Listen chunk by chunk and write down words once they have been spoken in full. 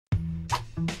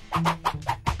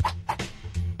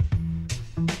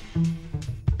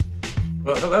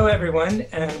Well, hello everyone,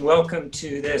 and welcome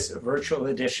to this virtual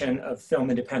edition of Film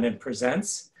Independent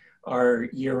Presents, our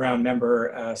year-round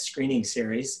member screening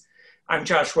series. I'm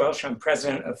Josh Welsh, I'm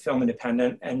president of Film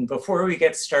Independent, and before we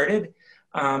get started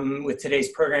with today's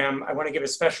program, I want to give a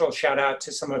special shout out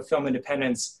to some of Film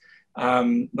Independent's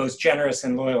most generous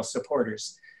and loyal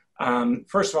supporters.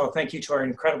 First of all, thank you to our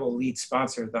incredible lead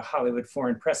sponsor, the Hollywood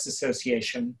Foreign Press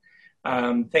Association.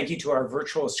 Thank you to our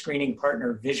virtual screening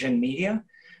partner, Vision Media,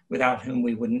 without whom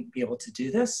we wouldn't be able to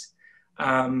do this.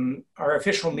 Our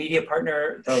official media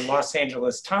partner, the Los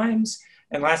Angeles Times,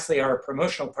 and lastly, our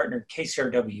promotional partner,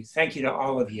 KCRW. Thank you to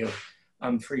all of you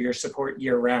for your support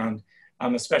year round,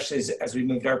 especially as we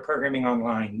moved our programming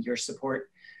online. Your support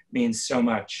means so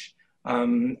much.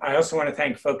 I also want to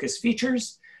thank Focus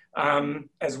Features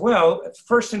as well,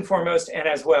 first and foremost, and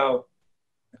as well,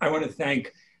 I want to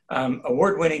thank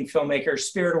award-winning filmmaker,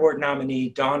 Spirit Award nominee,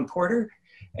 Dawn Porter,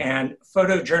 and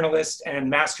photojournalist and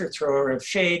master thrower of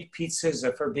shade, Pete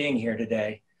Souza, for being here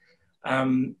today.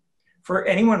 For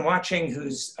anyone watching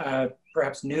who's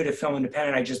perhaps new to Film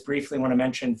Independent, I just briefly want to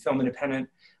mention Film Independent.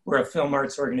 We're a film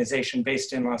arts organization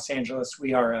based in Los Angeles.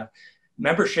 We are a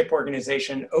membership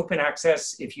organization, open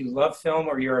access. If you love film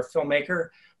or you're a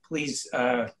filmmaker, please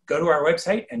go to our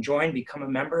website and join, become a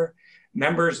member.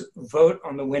 Members vote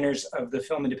on the winners of the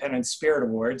Film Independent Spirit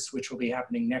Awards, which will be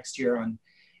happening next year on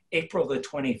April the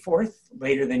 24th,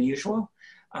 later than usual,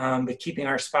 but keeping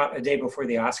our spot a day before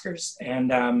the Oscars.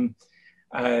 And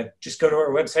just go to our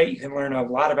website. You can learn a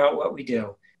lot about what we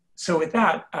do. So with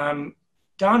that,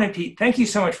 Dawn and Pete, thank you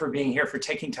so much for being here, for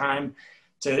taking time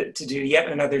to do yet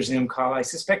another Zoom call. I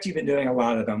suspect you've been doing a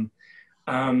lot of them.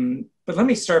 But let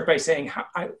me start by saying how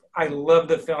I love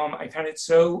the film. I found it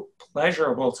so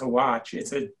pleasurable to watch.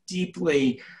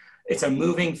 It's a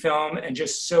moving film and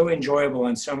just so enjoyable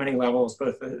on so many levels,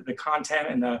 both the content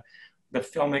and the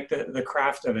filmic, the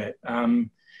craft of it.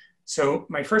 So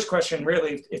my first question,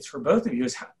 really, it's for both of you,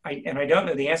 and I don't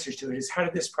know the answers to it, is how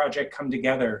did this project come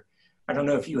together? I don't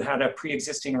know if you had a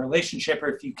pre-existing relationship or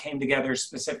if you came together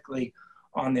specifically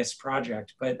on this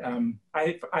project, but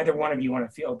either one of you want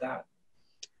to field that.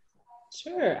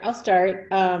 Sure, I'll start.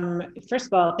 First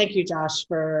of all, thank you, Josh,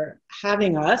 for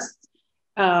having us.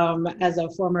 As a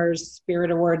former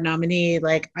Spirit Award nominee,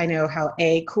 I know how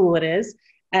cool it is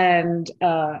and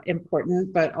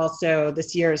important, but also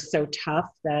this year is so tough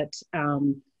that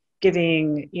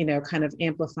giving, kind of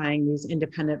amplifying these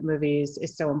independent movies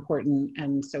is so important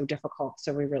and so difficult.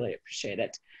 So we really appreciate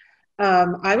it.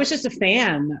 I was just a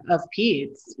fan of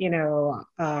Pete's,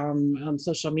 on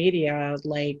social media,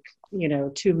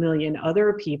 2 million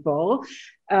other people.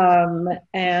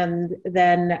 And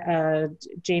then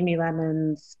Jamie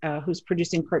Lemons, who's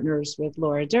producing partners with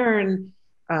Laura Dern,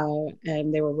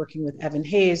 and they were working with Evan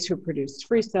Hayes, who produced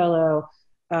Free Solo.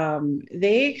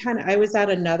 I was at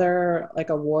another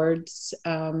awards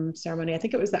ceremony. I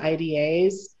think it was the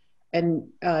IDAs. And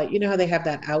you know how they have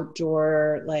that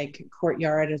outdoor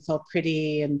courtyard, it's all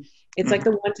pretty. And it's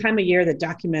the one time a year that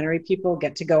documentary people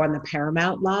get to go on the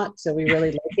Paramount lot. So we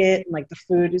really like it. And the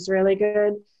food is really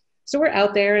good. So we're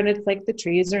out there and it's the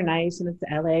trees are nice and it's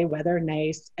LA weather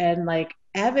nice. And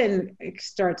Evan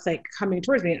starts coming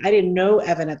towards me. And I didn't know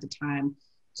Evan at the time.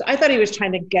 So I thought he was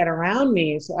trying to get around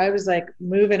me. So I was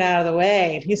moving out of the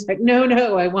way. And he's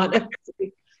no, I want to.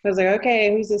 I was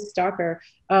okay, who's this stalker?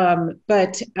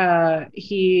 But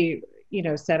he,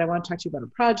 said, I want to talk to you about a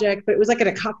project, but it was at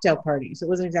a cocktail party. So it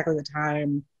wasn't exactly the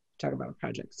time to talk about a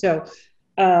project. So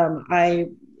I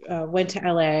went to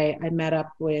LA. I met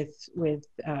up with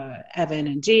Evan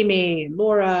and Jamie and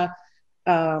Laura.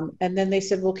 And then they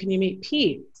said, well, can you meet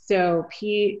Pete? So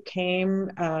Pete came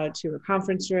to a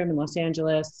conference room in Los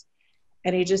Angeles,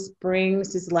 and he just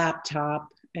brings his laptop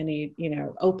and he,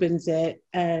 opens it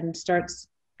and starts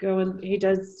going. He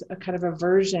does a kind of a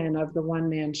version of the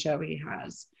one-man show he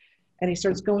has. And he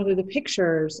starts going through the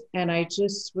pictures, and I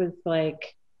just was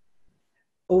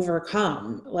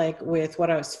overcome with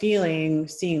what I was feeling,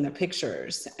 seeing the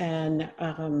pictures. And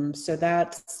so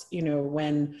that's,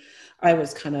 when I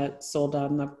was kind of sold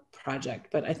on the project.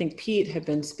 But I think Pete had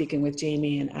been speaking with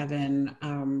Jamie and Evan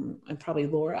and probably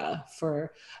Laura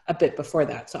for a bit before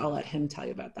that. So I'll let him tell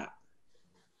you about that.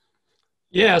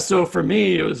 Yeah, so for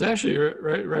me, it was actually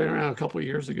right around a couple of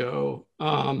years ago.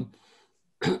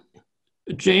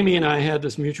 Jamie and I had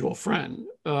this mutual friend,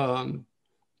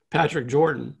 Patrick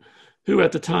Jordan, who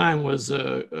at the time was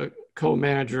a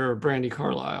co-manager of Brandy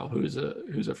Carlisle, who's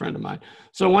a friend of mine.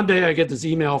 So one day I get this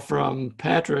email from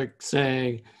Patrick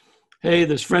saying, hey,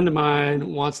 this friend of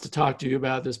mine wants to talk to you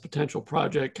about this potential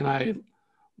project. Can I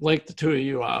link the two of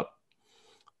you up?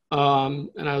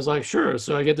 And I was like, sure.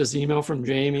 So I get this email from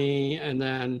Jamie, and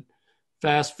then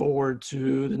fast forward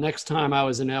to the next time I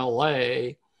was in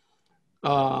LA.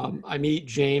 I meet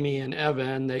Jamie and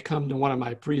Evan. They come to one of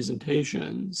my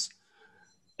presentations,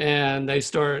 and they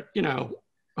start,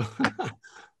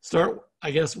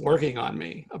 I guess, working on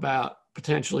me about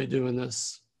potentially doing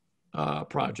this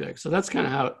project. So that's kind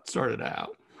of how it started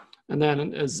out. And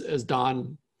then, as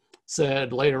Don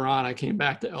said, later on, I came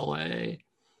back to LA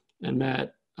and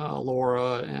met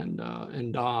Laura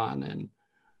and Don. And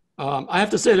I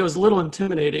have to say, it was a little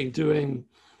intimidating doing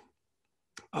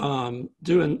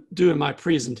my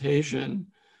presentation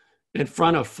in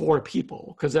front of 4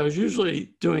 people, because I was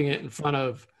usually doing it in front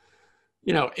of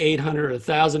 800,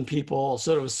 1,000 people.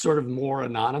 So it was sort of more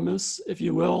anonymous, if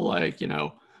you will. Like,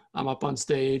 I'm up on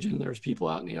stage and there's people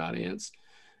out in the audience.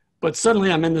 But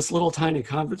suddenly I'm in this little tiny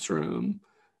conference room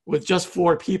with just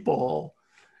 4 people,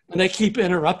 and they keep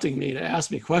interrupting me to ask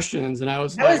me questions. And I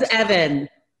was that was Evan.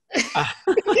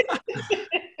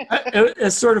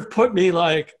 It sort of put me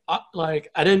like I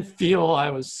didn't feel I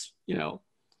was,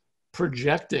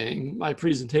 projecting my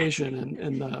presentation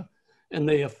in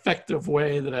the effective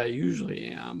way that I usually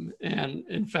am. And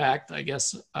in fact, I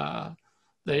guess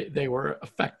they were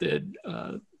affected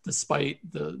despite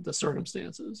the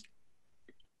circumstances.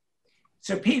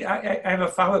 So Pete, I have a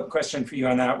follow-up question for you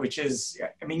on that, which is,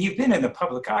 I mean, you've been in the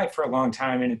public eye for a long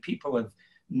time and people have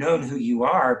known who you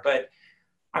are, but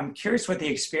I'm curious what the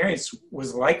experience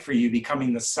was like for you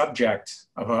becoming the subject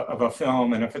of a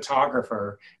film and a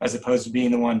photographer, as opposed to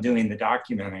being the one doing the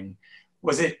documenting.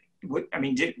 Was it, I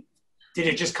mean, did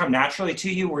it just come naturally to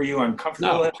you? Were you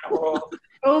uncomfortable in that role?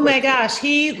 Oh my gosh,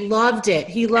 he loved it.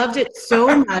 He loved it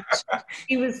so much.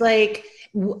 He was like,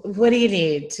 what do you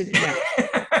need to know?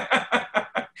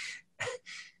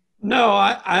 No,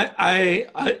 I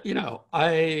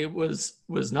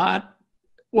was not.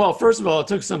 Well, first of all, it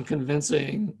took some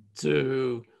convincing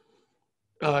to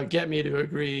get me to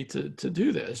agree to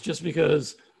do this, just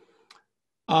because,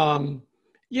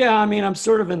 yeah, I mean, I'm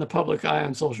sort of in the public eye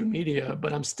on social media,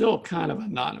 but I'm still kind of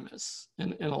anonymous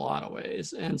in a lot of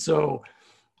ways. And so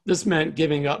this meant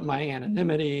giving up my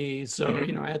anonymity. So,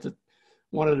 I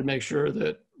wanted to make sure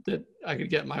that I could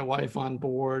get my wife on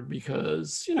board,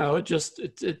 because,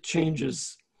 it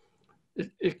changes,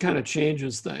 it kind of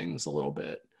changes things a little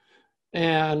bit.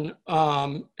 And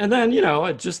then,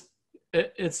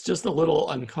 it's just a little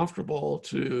uncomfortable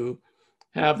to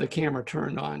have the camera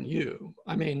turned on you.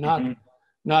 I mean,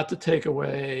 not to take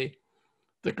away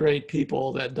the great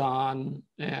people that Don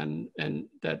and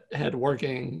that had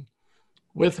working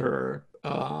with her,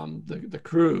 the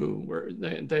crew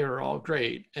they were all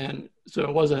great. And so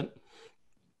it wasn't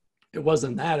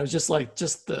that, it was just like,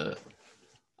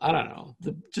 I don't know,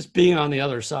 just being on the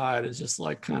other side is just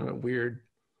like kind of a weird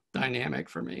dynamic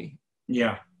for me.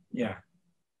 Yeah.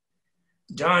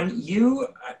 Don,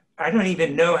 I don't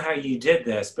even know how you did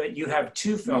this, but you have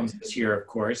 2 films this year, of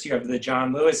course. You have the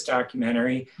John Lewis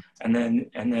documentary and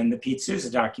then the Pete Souza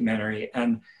documentary.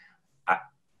 And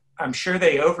I'm sure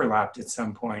they overlapped at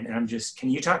some point. And can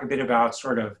you talk a bit about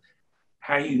sort of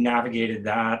how you navigated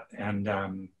that? And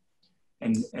I'm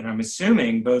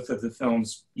assuming both of the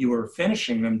films, you were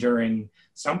finishing them during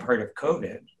some part of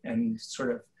COVID, and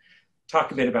sort of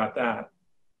talk a bit about that.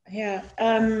 Yeah.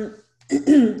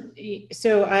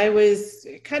 So I was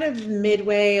kind of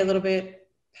midway, a little bit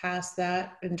past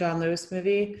that in John Lewis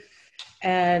movie.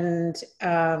 And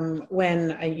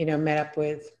when I, met up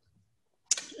with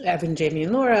Evan, Jamie,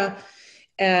 and Laura,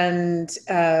 and,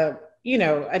 I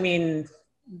mean,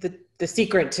 the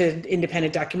secret to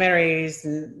independent documentaries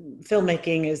and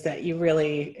filmmaking is that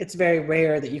it's very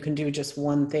rare that you can do just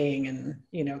one thing and,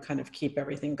 kind of keep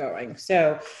everything going.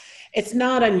 So it's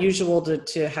not unusual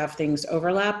to have things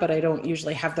overlap, but I don't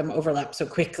usually have them overlap so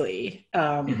quickly.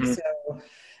 But,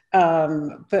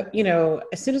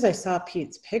 as soon as I saw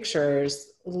Pete's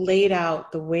pictures laid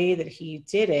out the way that he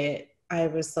did it, I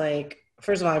was like,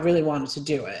 first of all, I really wanted to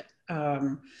do it.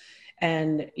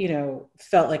 And,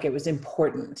 felt like it was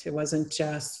important. It wasn't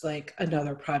just like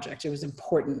another project. It was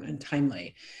important and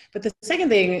timely. But the second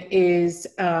thing is,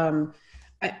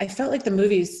 I felt like the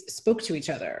movies spoke to each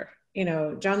other.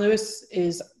 John Lewis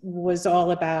was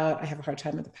all about, I have a hard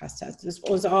time with the past tense, this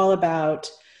was all about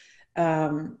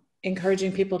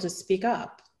encouraging people to speak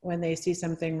up when they see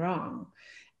something wrong.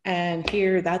 And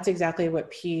here, that's exactly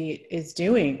what Pete is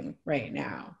doing right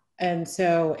now. And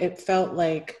so it felt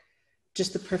like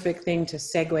just the perfect thing to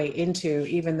segue into,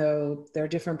 even though they're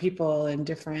different people and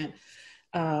different.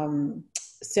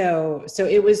 So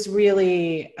it was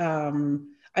really,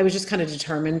 I was just kind of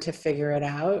determined to figure it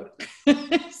out.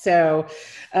 So,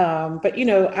 but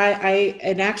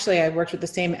I worked with the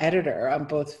same editor on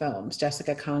both films,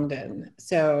 Jessica Congdon.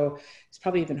 So it's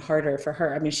probably even harder for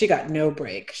her. I mean, she got no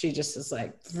break. She just is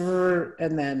like,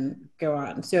 and then go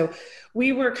on. So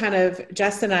we were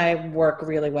Jess and I work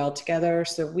really well together.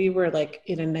 So we were like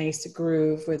in a nice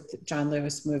groove with John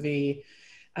Lewis movie.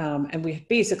 And we had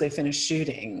basically finished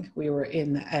shooting. We were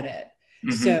in the edit.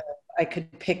 Mm-hmm. So I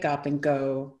could pick up and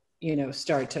go,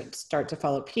 start to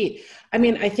follow Pete. I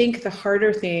mean, I think the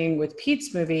harder thing with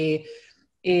Pete's movie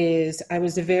is I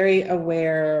was very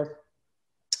aware,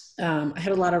 I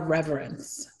had a lot of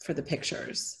reverence for the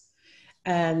pictures.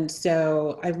 And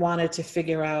so I wanted to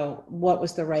figure out what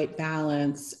was the right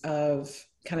balance of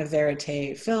kind of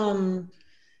verite film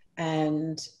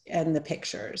and the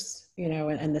pictures,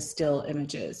 and the still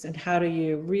images, and how do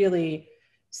you really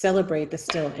celebrate the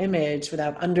still image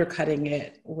without undercutting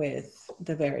it with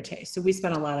the verite. So we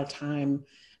spent a lot of time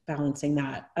balancing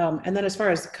that. And then as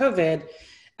far as COVID,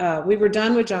 we were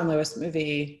done with John Lewis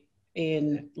movie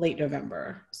in late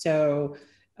November. So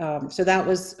that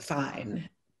was fine.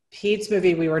 Pete's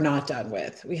movie, we were not done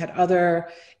with. We had other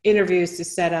interviews to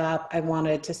set up. I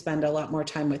wanted to spend a lot more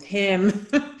time with him.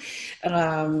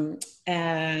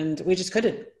 And we just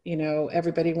couldn't,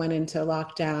 everybody went into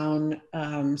lockdown.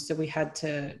 So we had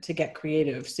to get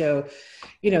creative. So,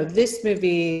 this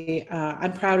movie,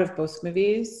 I'm proud of both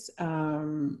movies.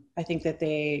 I think that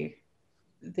they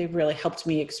really helped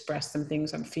me express some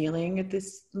things I'm feeling at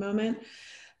this moment.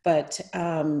 But,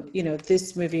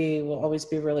 this movie will always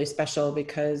be really special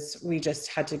because we just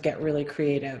had to get really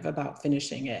creative about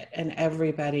finishing it. And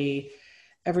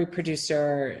every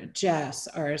producer, Jess,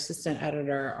 our assistant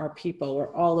editor, our people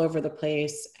were all over the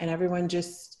place, and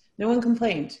no one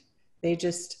complained. They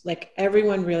just,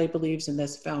 everyone really believes in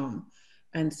this film.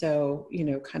 And so,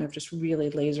 kind of just really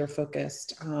laser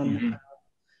focused on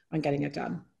getting it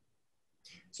done.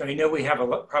 So I know we have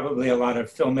probably a lot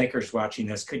of filmmakers watching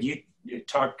this. Could you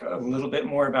talk a little bit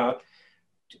more about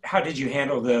how did you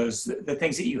handle the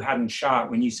things that you hadn't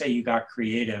shot when you say you got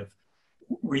creative?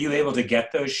 Were you able to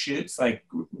get those shoots, like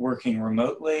working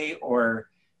remotely, or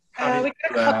how did we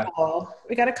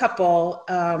got a couple.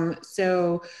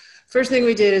 So first thing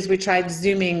we did is we tried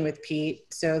Zooming with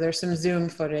Pete. So there's some Zoom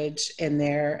footage in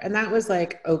there, and that was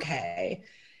okay.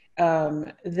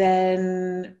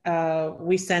 Then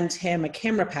we sent him a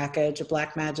camera package, a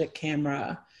Blackmagic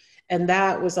camera, and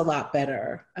that was a lot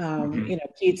better.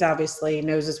 Pete's obviously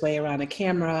knows his way around a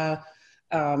camera.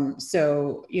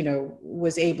 So,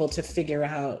 was able to figure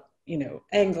out,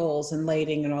 angles and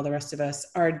lighting and all the rest of us.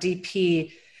 Our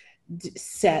DP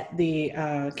set the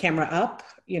camera up,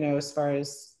 as far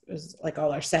as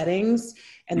all our settings.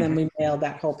 And then we mailed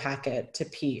that whole packet to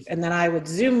Pete. And then I would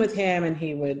Zoom with him and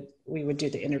we would do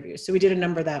the interview. So we did a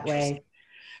number that way.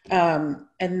 And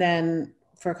then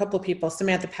for a couple of people,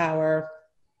 Samantha Power,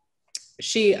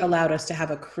 she allowed us to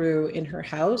have a crew in her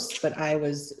house, but I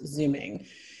was Zooming.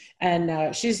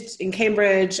 And she's in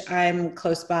Cambridge, I'm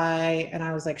close by, and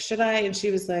I was like, should I? And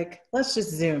she was like, let's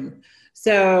just Zoom.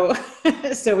 So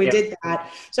we did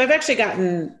that. So I've actually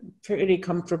gotten pretty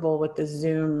comfortable with the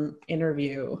Zoom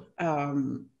interview,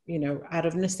 out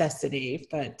of necessity,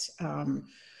 but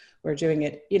we're doing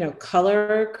it,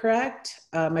 color correct.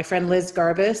 My friend Liz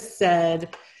Garbus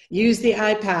said, use the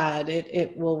iPad,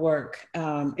 it will work.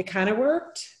 It kind of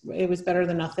worked. It was better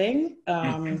than nothing.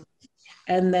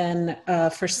 And then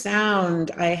for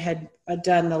sound, I had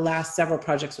done the last several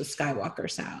projects with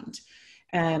Skywalker Sound.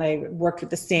 And I worked with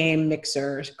the same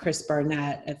mixer, Chris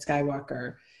Barnett at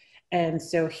Skywalker. And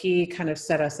so he kind of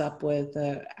set us up with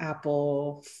the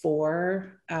Apple IV,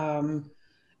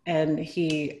 and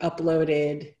he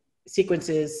uploaded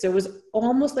sequences. So it was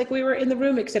almost like we were in the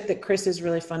room, except that Chris is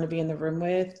really fun to be in the room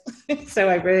with. So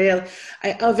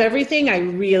of everything, I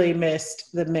really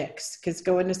missed the mix, because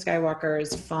going to Skywalker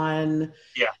is fun.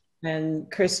 Yeah. And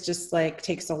Chris just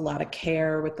takes a lot of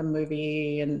care with the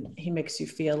movie, and he makes you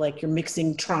feel like you're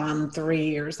mixing Tron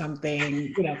 3 or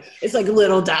something. It's like a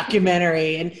little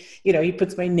documentary, and he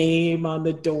puts my name on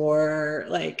the door.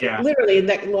 Literally,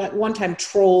 that one time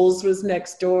Trolls was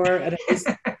next door, and it was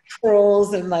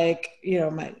Trolls and my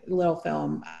little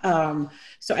film.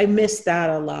 So I missed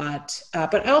that a lot.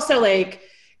 But also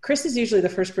Chris is usually the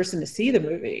first person to see the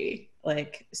movie.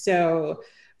 So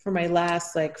for my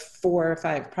last 4 or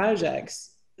 5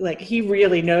 projects, he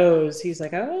really knows. He's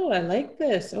like, oh, I like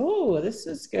this. Oh, this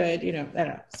is good. I don't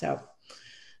know.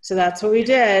 So that's what we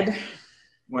did.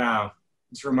 Wow.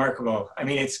 It's remarkable. I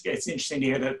mean, it's interesting to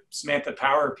hear the Samantha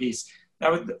Power piece.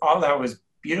 All that was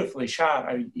beautifully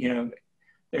shot.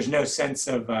 There's no sense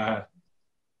of,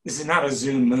 this is not a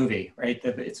Zoom movie, right?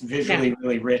 It's visually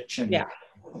really rich. And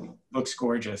looks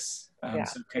gorgeous. Yeah.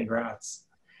 So congrats.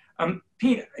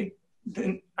 Pete,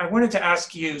 I wanted to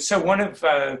ask you, so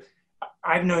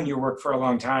I've known your work for a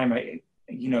long time,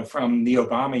 from the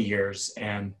Obama years,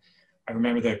 and I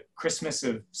remember the Christmas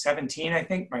of 17, I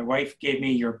think, my wife gave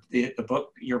me your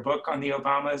book on the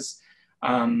Obamas,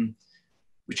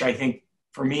 which I think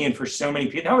for me and for so many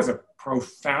people, that was a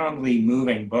profoundly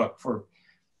moving book for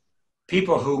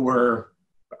people who were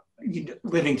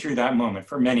living through that moment.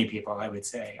 For many people, I would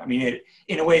say. I mean,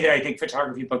 in a way that I think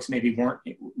photography books maybe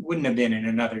wouldn't have been in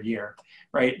another year,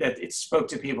 right? That it spoke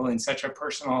to people in such a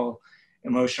personal,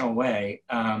 emotional way.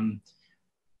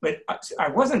 But I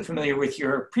wasn't familiar with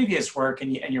your previous work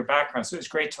and your background, so it was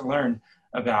great to learn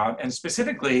about, and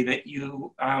specifically that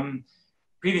you,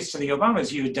 previous to the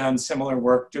Obamas, you had done similar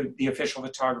work to the official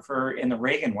photographer in the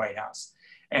Reagan White House.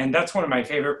 And that's one of my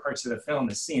favorite parts of the film,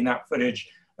 is seeing that footage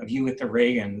of you with the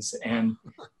Reagans. And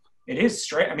it is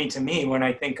straight, I mean, to me, when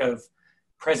I think of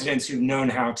presidents who've known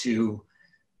how to,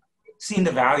 seen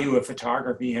the value of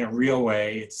photography in a real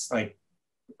way, it's like,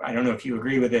 I don't know if you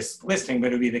agree with this listing, but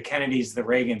it would be the Kennedys, the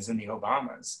Reagans, and the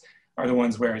Obamas are the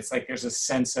ones where it's like there's a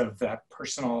sense of that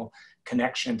personal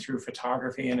connection through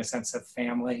photography and a sense of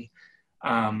family.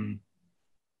 And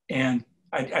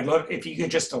I'd love if you could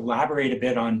just elaborate a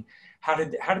bit on how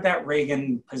did that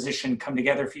Reagan position come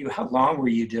together for you? How long were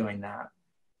you doing that?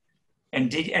 And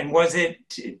did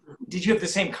you have the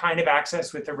same kind of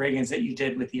access with the Reagans that you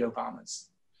did with the Obamas?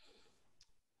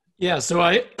 Yeah, so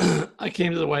I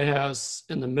came to the White House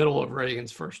in the middle of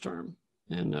Reagan's first term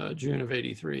in June of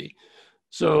 '83.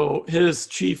 So his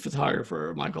chief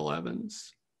photographer, Michael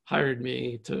Evans, hired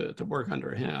me to work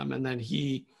under him. And then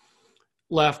he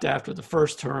left after the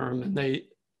first term and they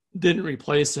didn't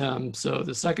replace him. So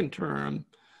the second term,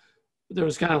 there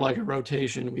was kind of like a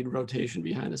rotation. We'd rotation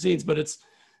behind the scenes, but it's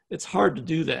hard to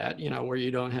do that, where you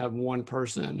don't have one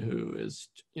person who is,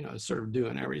 sort of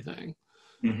doing everything.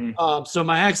 Mm-hmm. So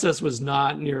my access was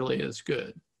not nearly as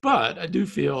good, but I do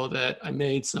feel that I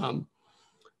made some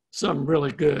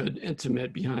really good,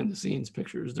 intimate behind the scenes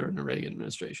pictures during the Reagan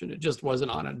administration. It just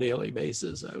wasn't on a daily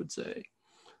basis, I would say.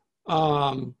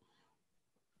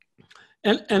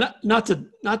 And not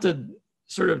to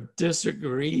sort of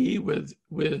disagree with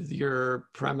your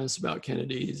premise about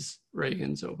Kennedy's,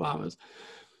 Reagan's, Obama's,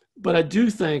 but I do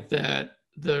think that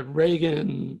the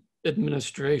Reagan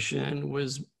administration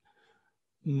was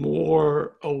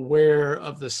more aware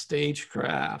of the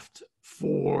stagecraft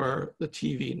for the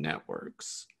TV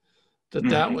networks.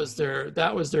 That was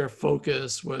their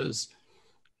focus, was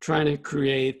trying to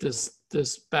create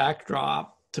this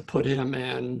backdrop to put him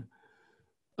in.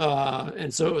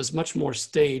 And so it was much more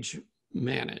stage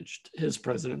managed, his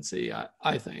presidency,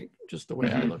 I think, just the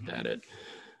way I looked at it,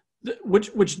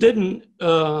 which didn't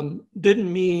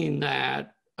mean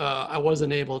that I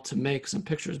wasn't able to make some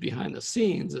pictures behind the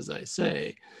scenes, as I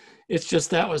say. It's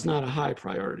just that was not a high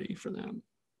priority for them.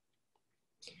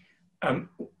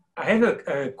 I have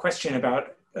a question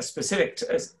about a specific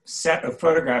set of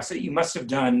photographs that you must have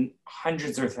done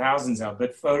hundreds or thousands of,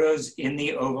 but photos in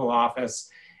the Oval Office.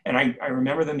 And I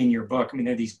remember them in your book. I mean,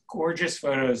 they're these gorgeous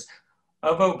photos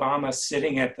of Obama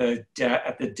sitting at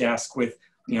the desk with,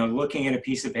 looking at a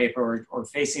piece of paper or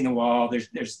facing the wall.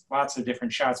 There's lots of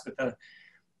different shots, but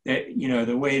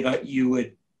the way that you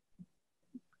would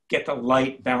get the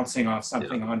light bouncing off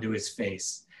something onto his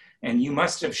face. And you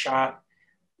must have shot,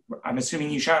 I'm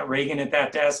assuming you shot Reagan at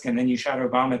that desk and then you shot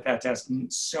Obama at that desk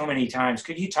so many times.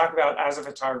 Could you talk about, as a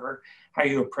photographer, how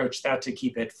you approach that to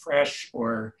keep it fresh,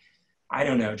 or I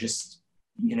don't know, just,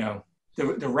 the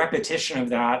repetition of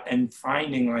that and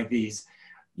finding like these,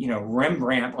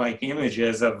 Rembrandt-like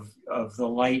images of the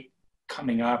light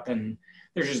coming up, and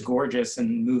they're just gorgeous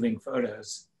and moving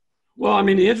photos. Well, I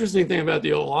mean, the interesting thing about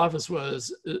the Oval Office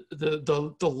was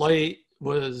the light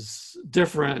was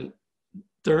different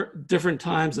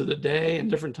times of the day and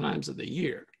different times of the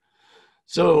year.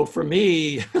 So for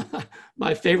me,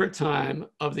 my favorite time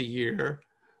of the year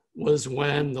was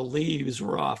when the leaves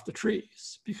were off the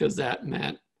trees, because that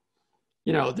meant,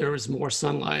 there was more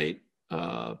sunlight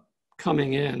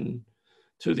coming in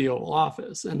to the Oval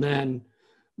Office. And then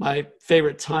my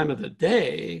favorite time of the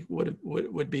day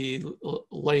would be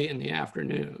late in the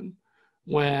afternoon,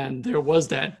 when there was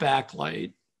that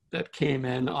backlight that came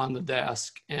in on the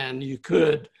desk, and you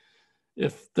could,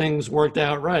 if things worked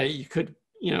out right, you could,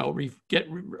 get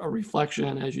a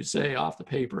reflection, as you say, off the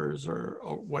papers or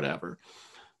whatever.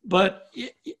 But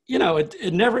it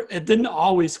didn't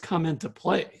always come into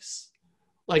place.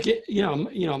 Like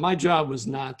my job was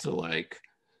not to like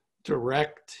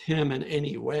direct him in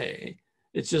any way.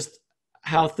 It's just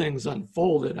how things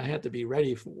unfolded, I had to be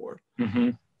ready for.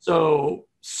 Mm-hmm. So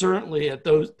certainly at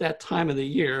that time of the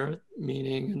year,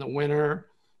 meaning in the winter,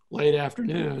 late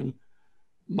afternoon,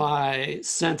 my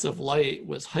sense of light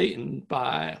was heightened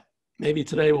by maybe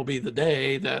today will be the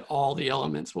day that all the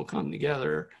elements will come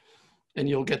together and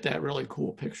you'll get that really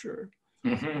cool picture.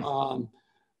 Mm-hmm.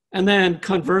 And then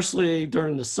conversely,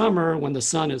 during the summer, when the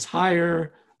sun is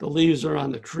higher, the leaves are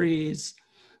on the trees,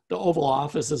 the Oval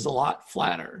Office is a lot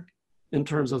flatter in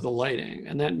terms of the lighting.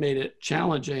 And that made it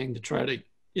challenging to try to,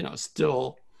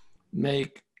 still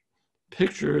make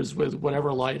pictures with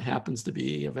whatever light happens to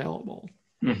be available.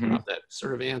 Mm-hmm. I don't know if that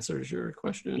sort of answers your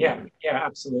question. Yeah,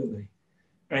 absolutely.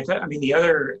 And the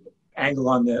other angle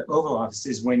on the Oval Office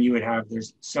is when you would have,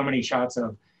 there's so many shots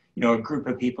of, a group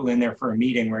of people in there for a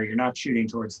meeting where you're not shooting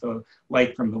towards the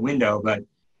light from the window, but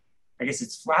I guess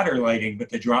it's flatter lighting, but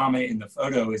the drama in the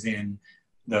photo is in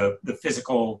the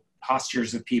physical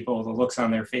postures of people, the looks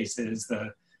on their faces,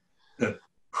 the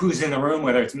who's in the room,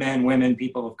 whether it's men, women,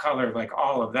 people of color, like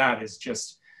all of that is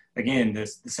just, again, the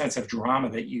sense of drama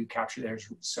that you capture there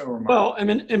is so remarkable. Well,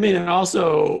 and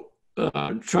also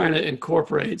trying to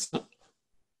incorporate some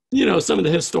of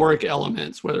the historic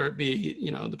elements, whether it be,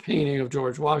 the painting of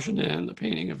George Washington, the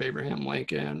painting of Abraham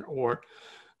Lincoln, or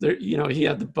he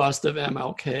had the bust of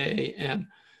MLK. And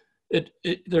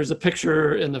there's a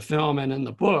picture in the film and in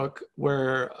the book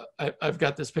where I've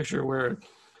got this picture where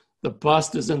the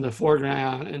bust is in the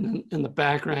foreground, and in the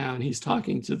background, he's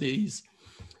talking to these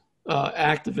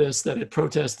activists that had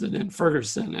protested in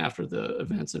Ferguson after the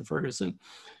events in Ferguson.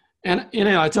 And,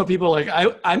 I tell people, like,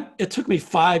 it took me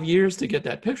 5 years to get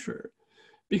that picture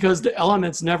because the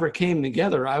elements never came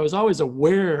together. I was always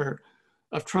aware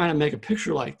of trying to make a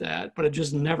picture like that, but it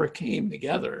just never came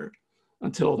together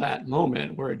until that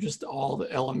moment where just all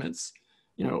the elements,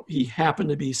 he happened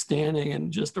to be standing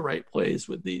in just the right place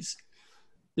with these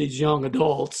young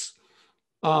adults,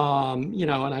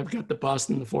 and I've got the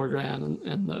bust in the foreground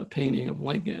and the painting of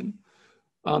Lincoln.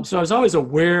 So I was always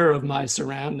aware of my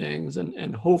surroundings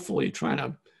and hopefully trying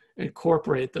to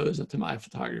incorporate those into my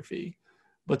photography.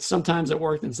 But sometimes it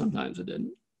worked and sometimes it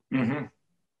didn't. Mm-hmm.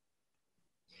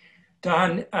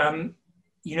 Don,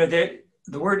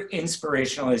 the word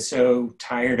inspirational is so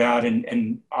tired out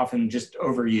and often just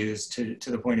overused to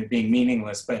the point of being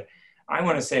meaningless. But I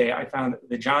want to say I found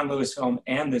the John Lewis film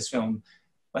and this film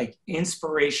like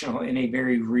inspirational in a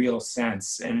very real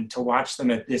sense. And to watch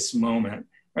them at this moment,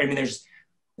 right?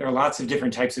 There are lots of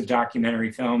different types of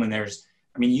documentary film, and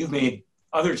you've made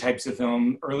other types of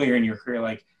film earlier in your career,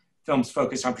 like films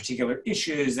focused on particular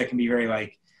issues that can be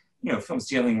very films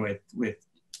dealing with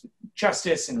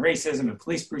justice and racism and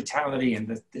police brutality and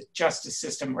the justice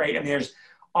system, right? There's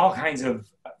all kinds of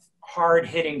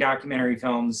hard-hitting documentary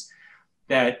films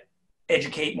that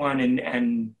educate one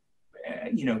and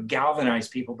galvanize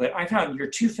people. But I found your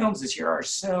two films this year are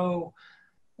so,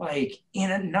 like,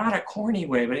 in not a corny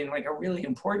way, but in like a really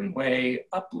important way,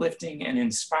 uplifting and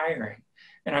inspiring.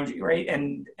 And I'm right.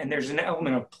 And there's an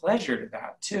element of pleasure to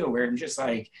that too, where I'm just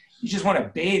like, you just want to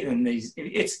bathe in these.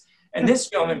 And this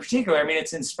film in particular,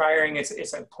 it's inspiring.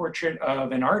 It's a portrait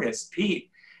of an artist,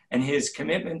 Pete, and his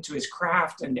commitment to his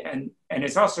craft. And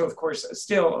it's also, of course,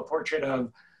 still a portrait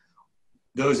of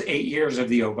those 8 years of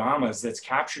the Obamas that's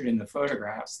captured in the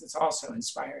photographs. That's also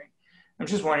inspiring. I'm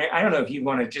just wondering, I don't know if you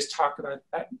want to just talk about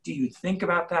that. Do you think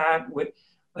about that with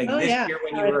year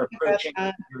when you were approaching?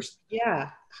 Yeah,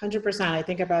 100%. I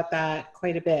think about that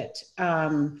quite a bit.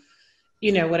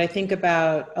 What I think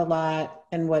about a lot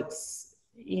and what's,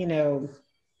 hang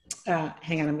on,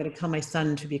 I'm going to tell my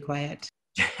son to be quiet.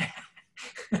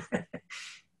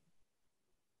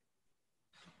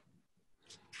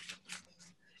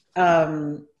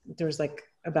 There's like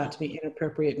about to be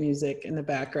inappropriate music in the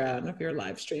background of your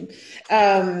live stream.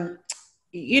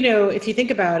 If you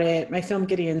think about it, my film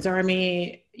Gideon's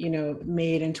Army,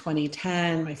 made in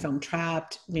 2010, my film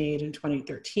Trapped, made in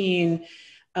 2013.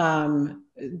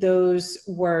 Those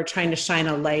were trying to shine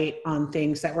a light on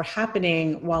things that were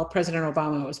happening while President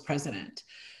Obama was president.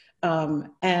 For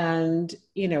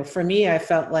me, I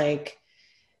felt like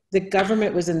the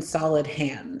government was in solid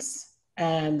hands.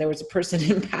 And there was a person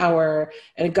in power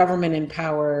and a government in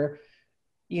power,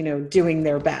 doing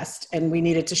their best. And we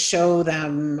needed to show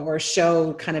them or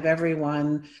show kind of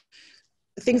everyone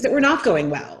things that were not going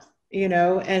well, and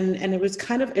it was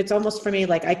it's almost for me,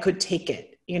 like I could take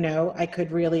it, I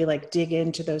could really like dig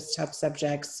into those tough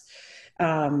subjects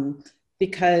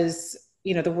because,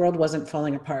 the world wasn't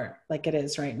falling apart like it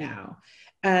is right now.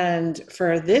 And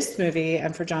for this movie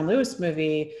and for John Lewis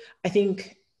movie, I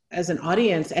think as an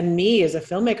audience and me as a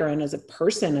filmmaker and as a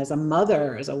person, as a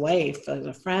mother, as a wife, as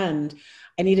a friend,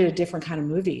 I needed a different kind of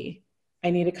movie. I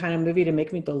need a kind of movie to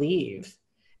make me believe.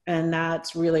 And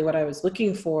that's really what I was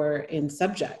looking for in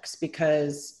subjects,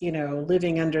 because,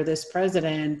 living under this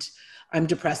president, I'm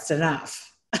depressed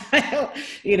enough.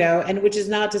 And which is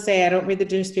not to say I don't read the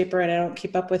newspaper and I don't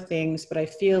keep up with things, but I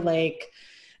feel like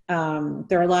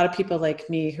there are a lot of people like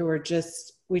me who are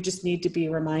we just need to be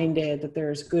reminded that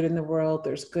there's good in the world,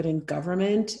 there's good in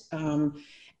government,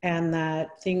 and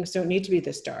that things don't need to be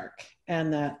this dark,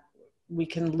 and that we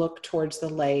can look towards the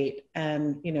light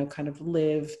and, kind of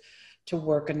live to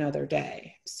work another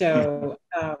day. So,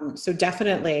 so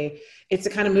definitely it's the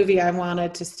kind of movie I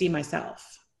wanted to see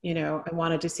myself. I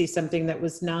wanted to see something that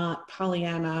was not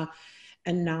Pollyanna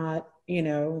and not,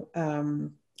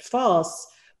 false,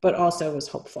 but also was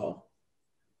hopeful.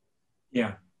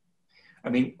 Yeah. I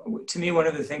mean, to me, one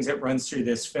of the things that runs through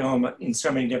this film in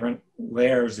so many different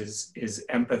layers is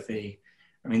empathy.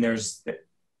 I mean, there's the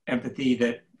empathy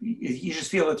that you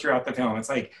just feel it throughout the film. It's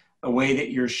like the way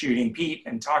that you're shooting Pete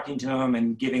and talking to him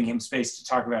and giving him space to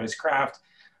talk about his craft,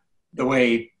 the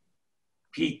way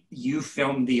Pete, you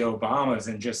filmed the Obamas,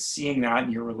 and just seeing that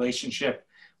in your relationship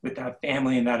with that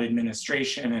family and that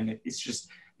administration, and it's just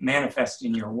manifest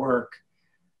in your work.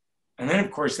 And then,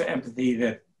 of course, the empathy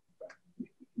that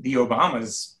the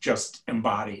Obamas just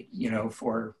embodied,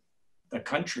 for the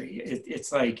country.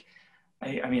 It's like,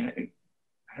 I mean,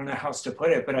 I don't know how else to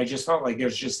put it, but I just felt like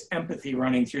there's just empathy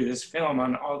running through this film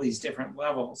on all these different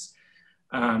levels.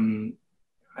 I don't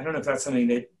know if that's something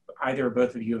that either or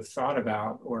both of you have thought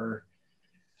about, or,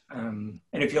 and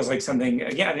it feels like something,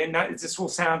 again, this will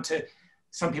sound to,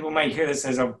 some people might hear this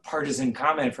as a partisan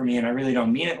comment for me, and I really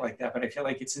don't mean it like that, but I feel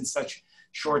like it's in such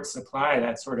short supply,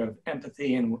 that sort of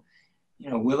empathy and,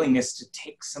 willingness to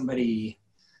take somebody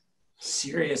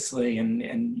seriously and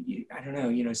I don't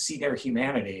know, see their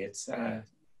humanity. It's,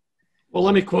 well,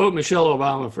 let me quote Michelle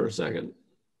Obama for a second.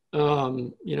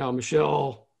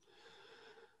 Michelle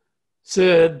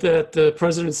said that the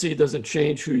presidency doesn't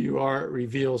change who you are, it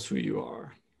reveals who you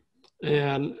are.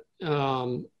 And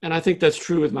I think that's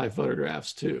true with my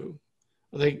photographs too.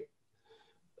 I think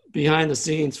behind the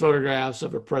scenes photographs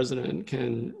of a president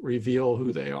can reveal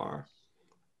who they are.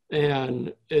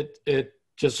 And it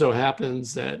just so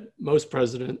happens that most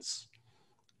presidents,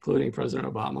 including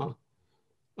President Obama,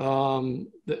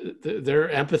 they're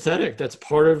empathetic. That's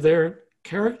part of their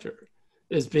character,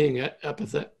 is being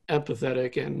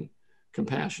empathetic and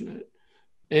compassionate.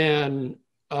 And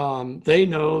they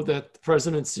know that the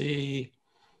presidency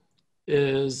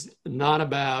is not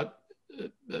about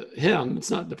him.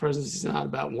 The presidency is not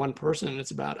about one person,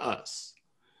 it's about us.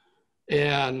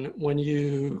 And when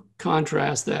you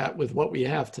contrast that with what we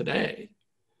have today,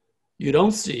 you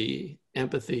don't see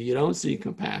empathy, you don't see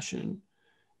compassion.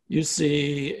 You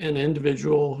see an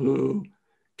individual who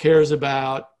cares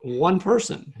about one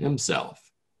person,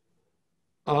 himself.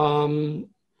 And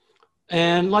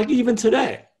like even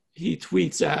today, he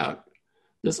tweets out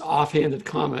this offhanded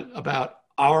comment about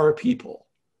our people.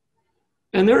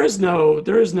 And there is no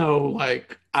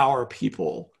like our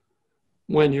people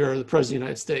when you're the president of the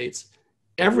United States.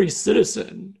 Every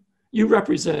citizen, you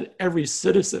represent every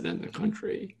citizen in the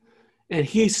country. And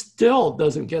he still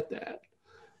doesn't get that.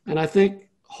 And I think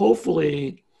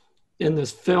hopefully in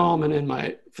this film and in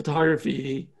my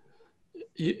photography,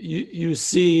 you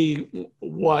see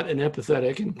what an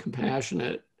empathetic and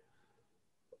compassionate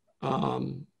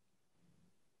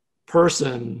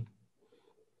person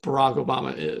Barack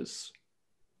Obama is.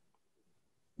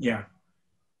 Yeah.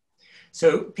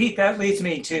 So Pete, that leads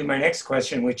me to my next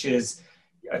question, which is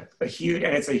a huge,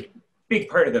 and it's a big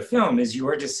part of the film, is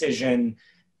your decision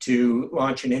to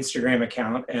launch an Instagram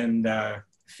account and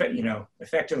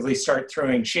effectively start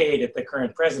throwing shade at the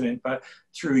current president, but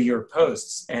through your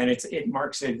posts. And it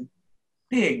marks a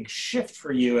big shift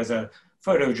for you as a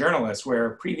photojournalist,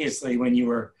 where previously when you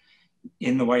were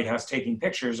in the White House taking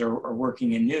pictures or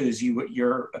working in news,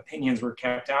 your opinions were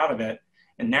kept out of it.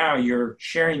 And now you're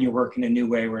sharing your work in a new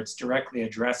way where it's directly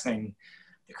addressing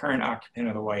the current occupant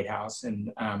of the White House.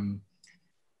 And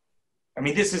I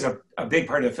mean, this is a big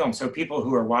part of the film. So people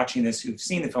who are watching this, who've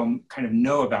seen the film, kind of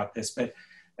know about this. But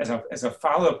as a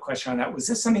follow-up question on that, was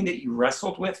this something that you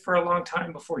wrestled with for a long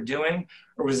time before doing,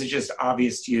 or was it just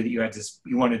obvious to you that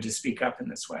you wanted to speak up in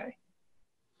this way?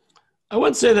 I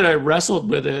wouldn't say that I wrestled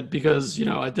with it, because,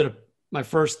 I did my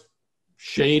first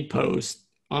shade post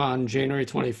on January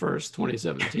 21st,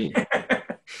 2017.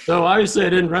 So obviously I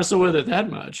didn't wrestle with it that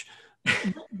much.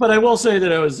 But I will say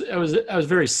that I was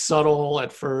very subtle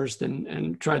at first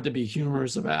and tried to be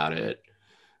humorous about it.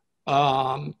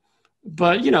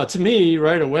 But, to me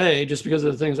right away, just because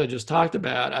of the things I just talked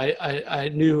about, I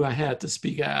knew I had to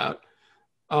speak out.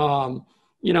 And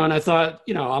I thought,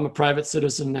 I'm a private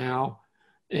citizen now.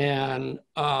 And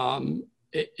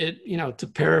to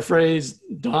paraphrase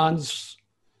Don's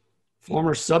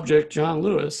former subject, John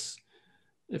Lewis,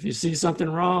 if you see something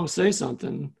wrong, say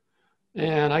something.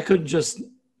 And I couldn't just,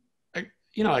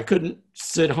 I couldn't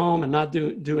sit home and not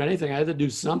do anything. I had to do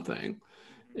something.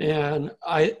 And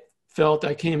I felt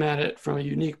I came at it from a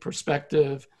unique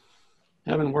perspective,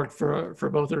 having worked for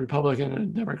both a Republican and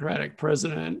a Democratic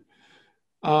president.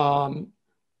 And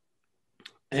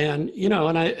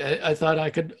I thought I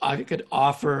could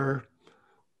offer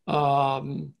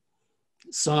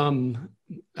some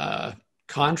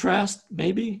contrast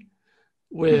maybe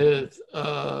with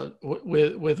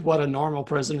what a normal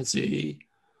presidency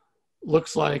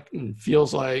looks like and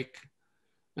feels like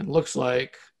and looks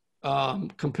like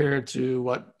compared to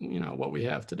what we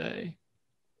have today.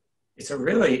 It's a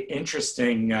really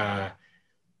interesting.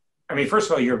 First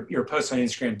of all, your posts on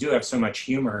Instagram do have so much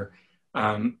humor.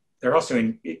 They're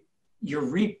also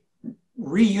you're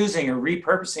reusing or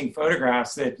repurposing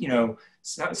photographs that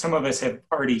some of us have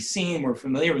already seen. We're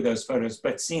familiar with those photos,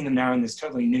 but seeing them now in this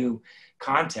totally new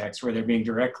context where they're being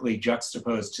directly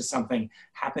juxtaposed to something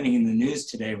happening in the news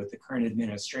today with the current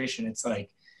administration, it's like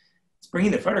it's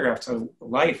bringing the photograph to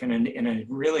life in a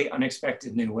really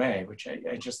unexpected new way, which I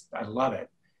love it.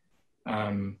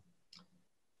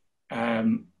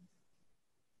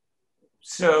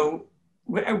 So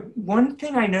one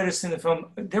thing I noticed in the film,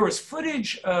 there was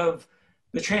footage of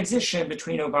the transition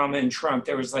between Obama and Trump.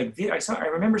 There was I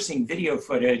remember seeing video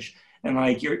footage,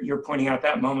 and you're pointing out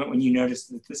that moment when you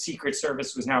noticed that the Secret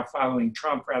Service was now following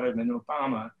Trump rather than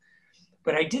Obama.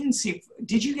 But I didn't see,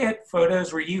 did you get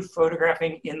photos? Were you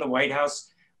photographing in the White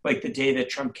House, the day that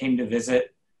Trump came to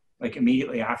visit,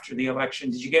 immediately after the election?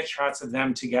 Did you get shots of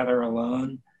them together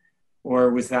alone?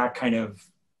 Or was that kind of?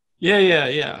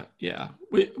 Yeah.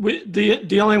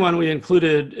 The only one we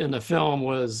included in the film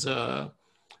was,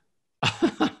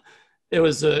 it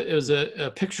was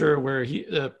a picture where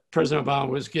President Obama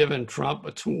was giving Trump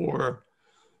a tour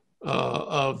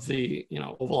of the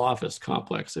Oval Office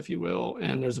complex, if you will.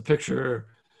 And there's a picture,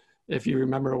 if you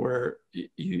remember, where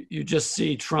you just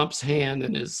see Trump's hand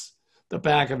in the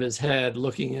back of his head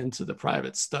looking into the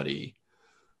private study.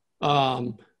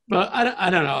 But I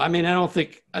don't know. I don't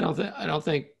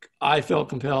think I felt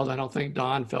compelled. I don't think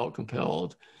Don felt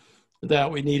compelled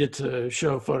that we needed to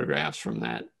show photographs from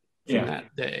that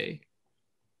day.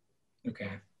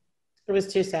 Okay. It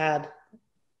was too sad.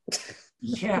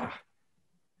 Yeah.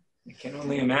 I can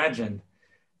only imagine.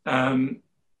 And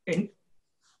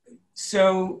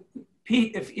so,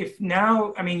 Pete, if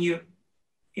now,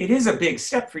 it is a big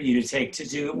step for you to take to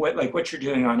do what you're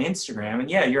doing on Instagram. And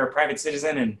yeah, you're a private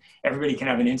citizen and everybody can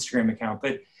have an Instagram account,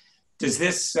 but does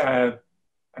this, does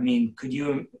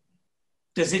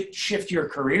it shift your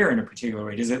career in a particular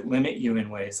way? Does it limit you in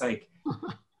ways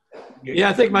Yeah,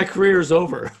 I think my career is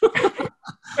over.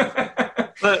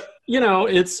 But,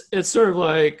 it's sort of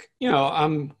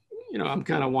I'm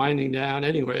kind of winding down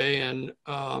anyway. And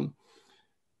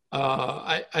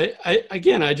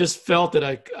I just felt that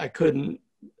I couldn't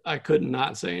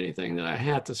not say anything, that I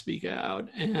had to speak out.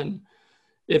 And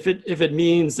if it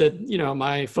means that,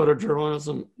 my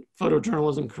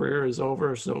photojournalism career is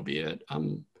over, so be it.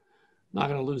 I'm not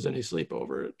going to lose any sleep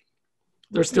over it.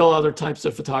 There's still other types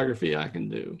of photography I can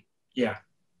do. Yeah.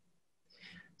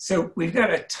 So we've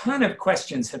got a ton of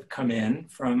questions have come in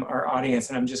from our audience,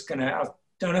 and I'm just I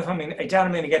doubt I'm going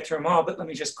to get through them all, but let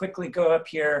me just quickly go up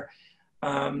here.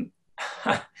 Can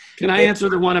I answer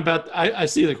the one about, I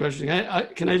see the question.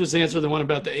 Can I just answer the one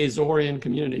about the Azorean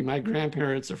community? My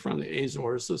grandparents are from the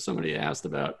Azores, so somebody asked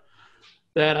about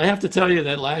that. I have to tell you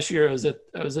that last year I was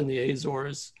in the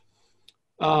Azores,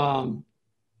 and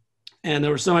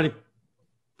there were so many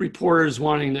reporters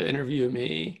wanting to interview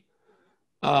me.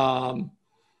 And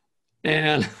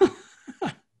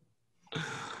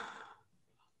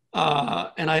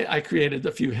I created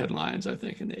a few headlines, I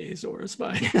think, in the Azores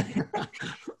by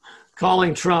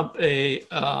calling Trump a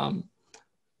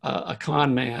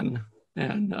con man.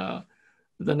 And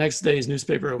the next day's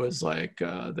newspaper was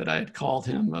that I had called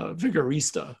him a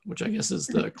vigorista, which I guess is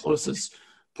the closest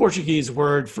Portuguese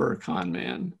word for con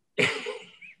man.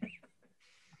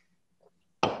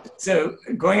 So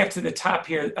going up to the top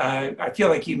here, I feel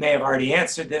like you may have already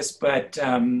answered this, but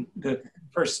the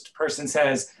first person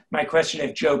says, my question,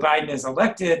 if Joe Biden is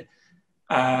elected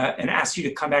and asked you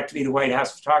to come back to be the White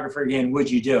House photographer again, would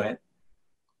you do it?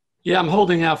 Yeah, I'm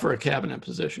holding out for a cabinet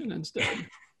position instead.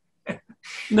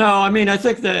 No, I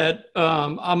think that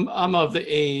I'm of the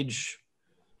age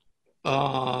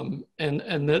and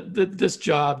that this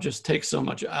job just takes so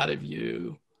much out of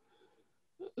you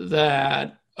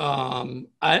that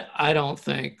I don't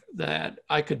think that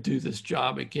I could do this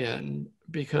job again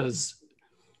because,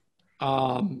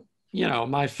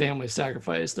 my family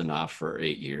sacrificed enough for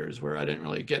 8 years where I didn't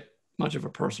really get much of a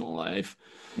personal life.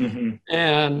 Mm-hmm.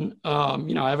 And,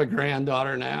 I have a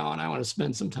granddaughter now and I want to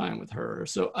spend some time with her.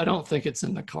 So I don't think it's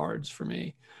in the cards for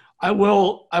me. I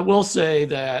will say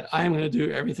that I'm going to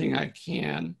do everything I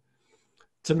can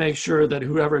to make sure that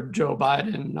whoever Joe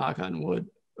Biden, knock on wood,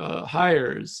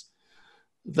 hires,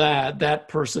 that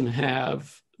person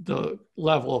have the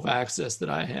level of access that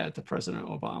I had to President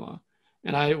Obama.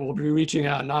 And I will be reaching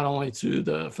out not only to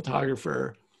the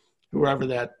photographer, whoever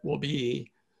that will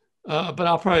be, but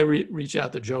I'll probably reach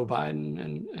out to Joe Biden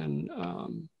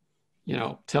and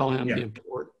tell him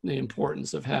the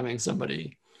importance of having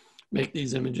somebody make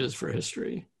these images for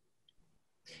history.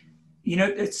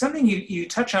 It's something you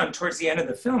touch on towards the end of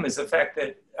the film is the fact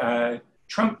that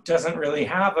Trump doesn't really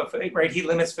have right. He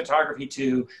limits photography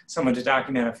to someone to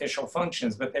document official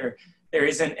functions, but there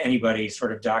isn't anybody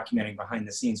sort of documenting behind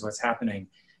the scenes what's happening.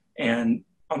 And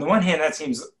on the one hand, that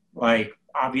seems like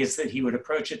obvious that he would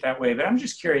approach it that way. But I'm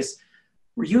just curious,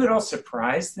 were you at all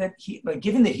surprised that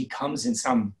given that he comes in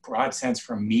some broad sense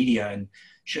from media and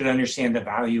should understand the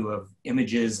value of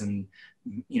images and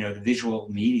the visual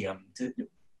medium?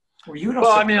 Were you at all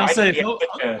surprised?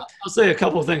 I'll say a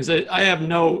couple of things. I have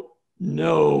no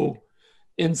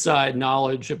inside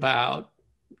knowledge about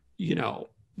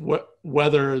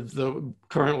whether the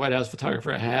current White House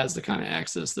photographer has the kind of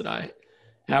access that I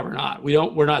have or not.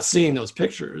 We're not seeing those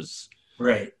pictures.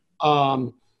 Right.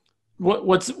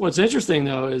 What's interesting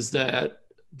though is that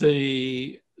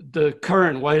the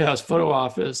current White House photo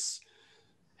office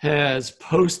has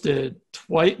posted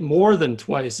more than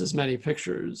twice as many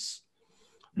pictures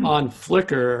on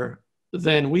Flickr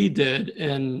than we did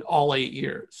in all 8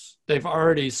 years. They've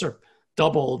already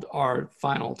doubled our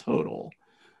final total.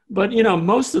 But,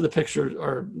 most of the pictures,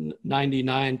 or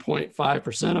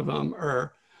 99.5% of them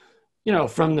are,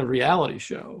 from the reality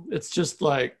show. It's just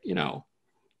like,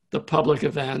 the public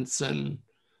events, and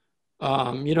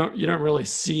you don't really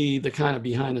see the kind of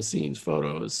behind the scenes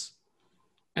photos.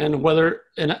 And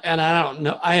I don't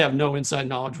know, I have no inside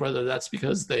knowledge whether that's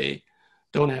because they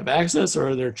don't have access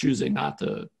or they're choosing not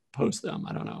to post them.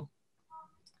 I don't know.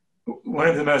 One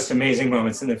of the most amazing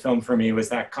moments in the film for me was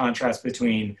that contrast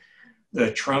between the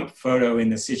Trump photo in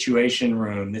the Situation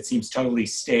Room that seems totally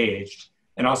staged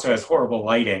and also has horrible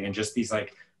lighting and just these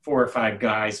like 4 or 5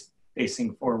 guys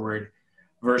facing forward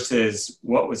versus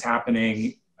what was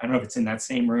happening. I don't know if it's in that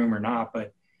same room or not,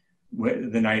 but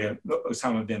the night of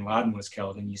Osama bin Laden was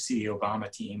killed, and you see the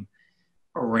Obama team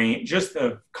arrange. Just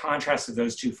the contrast of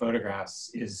those 2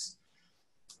 photographs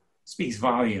speaks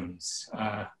volumes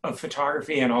of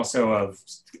photography and also of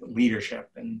leadership,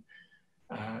 and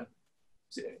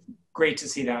great to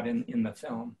see that in the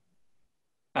film.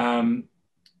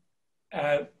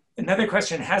 Another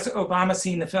question: has Obama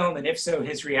seen the film, and if so,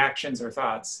 his reactions or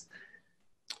thoughts?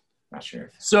 Not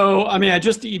sure. So, I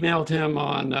just emailed him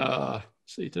on.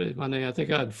 Today's Monday. I think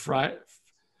on Friday.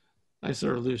 I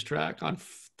sort of lose track. On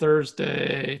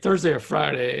Thursday or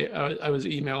Friday, I was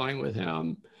emailing with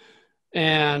him,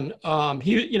 and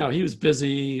he was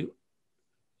busy.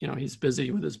 He's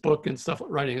busy with his book and stuff,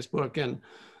 writing his book, and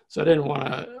so I didn't want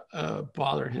to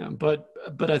bother him. But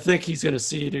I think he's going to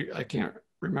see it. I can't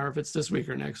remember if it's this week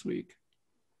or next week.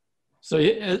 So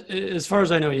as far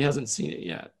as I know, he hasn't seen it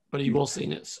yet, but he will see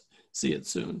it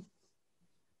soon.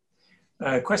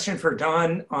 Question for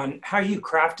Don on how you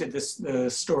crafted the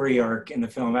story arc in the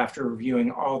film after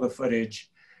reviewing all the footage,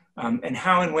 and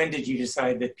how and when did you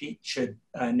decide that Pete should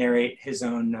narrate his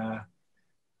own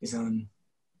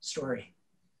story?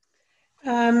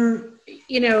 I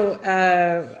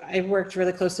worked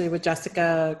really closely with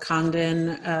Jessica Congdon,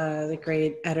 the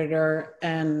great editor,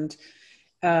 and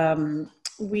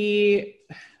we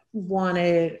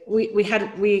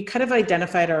kind of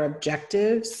identified our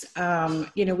objectives.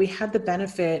 We had the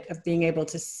benefit of being able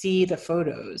to see the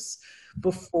photos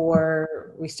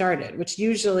before we started, which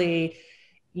usually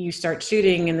you start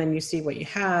shooting and then you see what you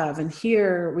have. And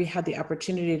here we had the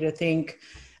opportunity to think,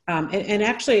 and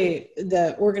actually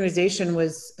the organization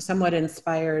was somewhat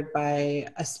inspired by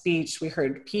a speech we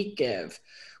heard Pete give,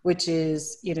 which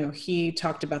is, he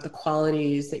talked about the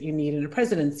qualities that you need in a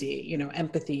presidency,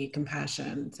 empathy,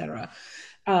 compassion, et cetera.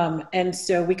 And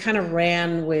so we kind of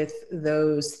ran with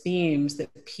those themes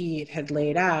that Pete had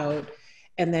laid out.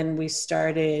 And then we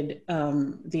started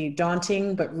the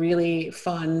daunting but really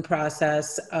fun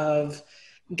process of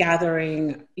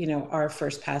gathering, our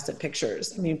first pass at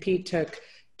pictures. Pete took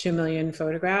 2 million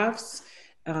photographs.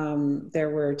 There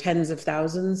were tens of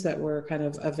thousands that were kind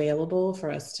of available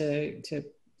for us to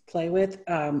play with.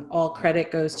 All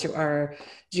credit goes to our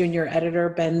junior editor,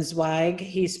 Ben Zweig.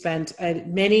 He spent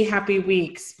many happy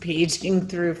weeks paging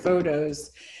through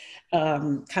photos,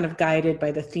 kind of guided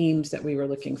by the themes that we were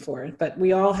looking for. But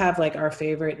we all have like our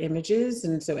favorite images.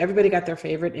 And so everybody got their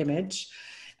favorite image.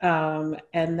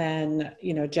 And then,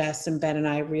 Jess and Ben and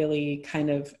I really kind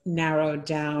of narrowed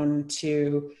down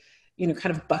to,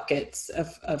 kind of buckets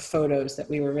of photos that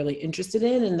we were really interested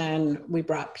in. And then we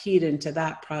brought Pete into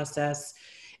that process,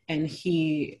 and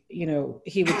he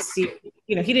would see,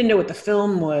 he didn't know what the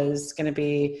film was going to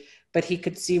be, but he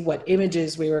could see what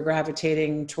images we were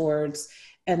gravitating towards.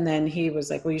 And then he was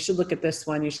like, well, you should look at this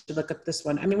one. You should look at this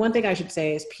one. I mean, one thing I should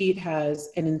say is Pete has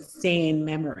an insane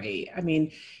memory. I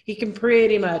mean, he can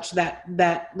pretty much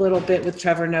that little bit with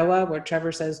Trevor Noah, where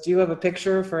Trevor says, do you have a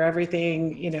picture for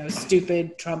everything,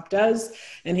 stupid Trump does?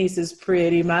 And he says,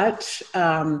 pretty much.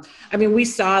 I mean, we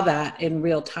saw that in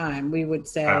real time. We would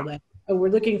say, wow, like, oh, we're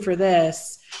looking for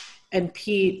this. And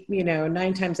Pete,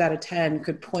 9 times out of 10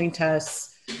 could point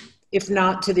us, if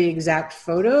not to the exact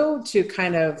photo, to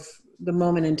kind of the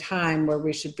moment in time where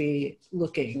we should be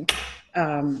looking.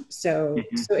 So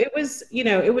it was,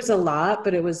 it was a lot,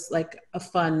 but it was like a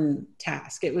fun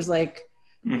task. It was like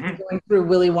going through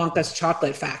Willy Wonka's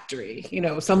chocolate factory,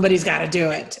 somebody's got to do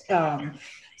it.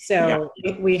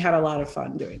 We had a lot of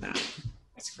fun doing that.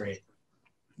 That's great.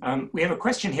 We have a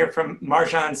question here from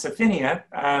Marjan Safinia,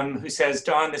 who says,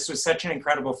 Dawn, this was such an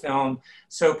incredible film,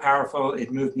 so powerful,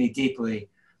 it moved me deeply.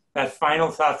 That final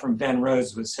thought from Ben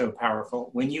Rhodes was so powerful.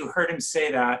 When you heard him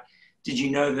say that, did you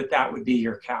know that that would be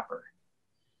your capper?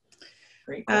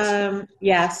 Great question.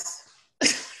 Yes.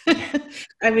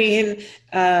 I mean,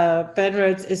 Ben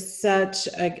Rhodes is such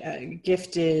a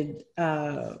gifted,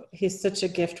 he's such a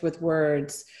gift with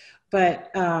words, but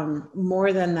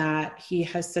more than that, he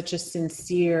has such a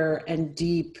sincere and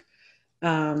deep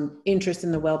interest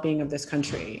in the well-being of this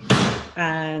country.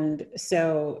 And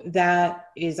so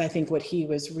that is, I think, what he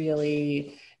was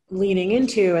really leaning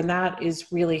into, and that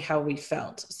is really how we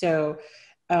felt. So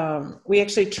we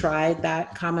actually tried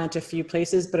that comment a few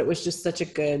places, but it was just such a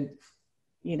good,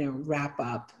 wrap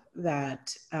up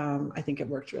that I think it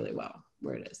worked really well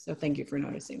where it is. So thank you for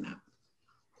noticing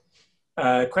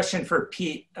that. Question for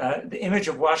Pete. The image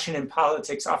of Washington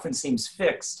politics often seems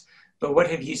fixed, but what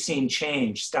have you seen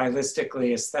change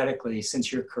stylistically, aesthetically since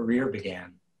your career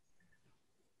began?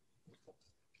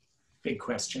 Big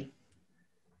question.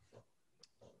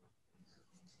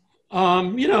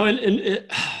 Not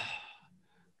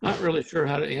really sure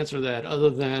how to answer that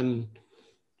other than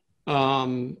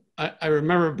I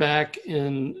remember back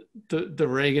in the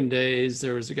Reagan days,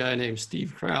 there was a guy named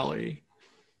Steve Crowley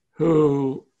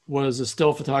who was a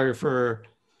still photographer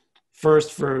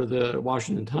first for the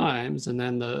Washington Times and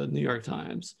then the New York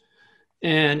Times.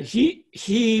 And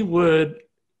he would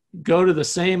go to the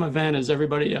same event as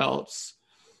everybody else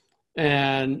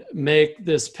and make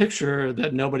this picture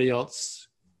that nobody else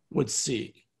would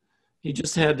see. He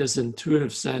just had this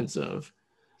intuitive sense of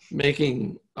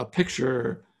making a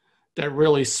picture that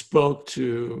really spoke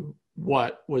to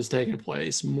what was taking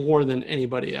place more than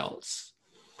anybody else.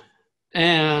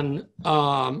 And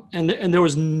there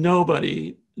was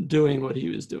nobody doing what he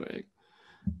was doing.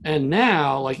 And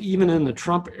now, like even in the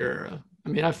Trump era, I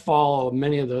mean, I follow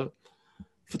many of the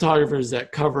photographers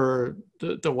that cover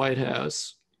the White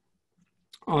House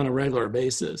on a regular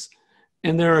basis.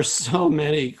 And there are so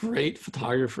many great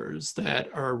photographers that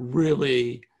are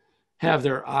really have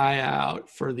their eye out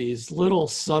for these little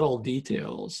subtle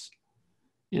details,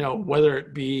 whether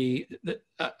it be,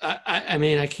 I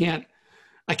mean, I can't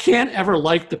ever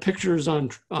like the pictures on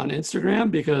Instagram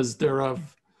because they're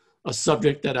of a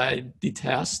subject that I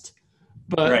detest,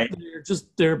 but right,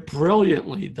 they're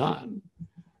brilliantly done.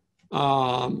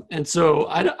 And so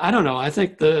I don't know. I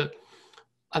think the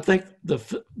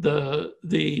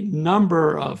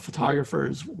number of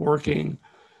photographers working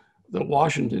the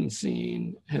Washington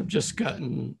scene have just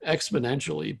gotten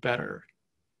exponentially better.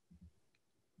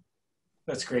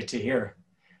 That's great to hear.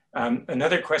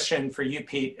 Another question for you,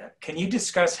 Pete. Can you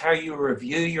discuss how you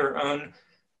review your own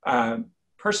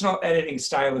personal editing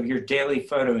style of your daily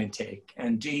photo intake?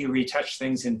 And do you retouch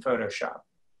things in Photoshop?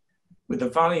 With the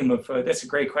volume of photos, that's a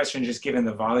great question, just given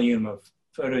the volume of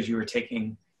photos you were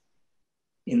taking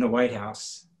in the White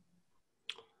House.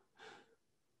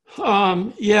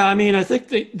 Yeah, I mean, I think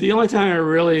the only time I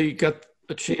really got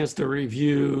a chance to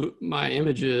review my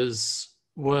images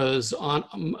was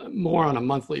more on a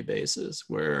monthly basis,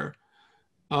 where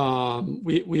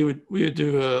we would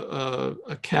do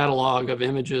a catalog of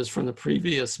images from the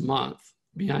previous month,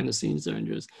 behind the scenes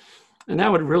images, and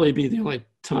that would really be the only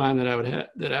time that I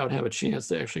would have a chance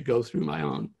to actually go through my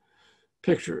own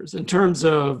pictures. In terms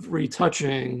of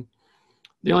retouching,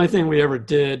 the only thing we ever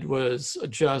did was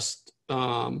adjust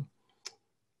color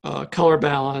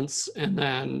balance and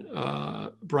then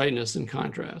brightness and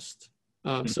contrast.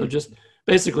 So just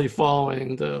basically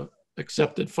following the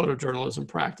accepted photojournalism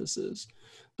practices.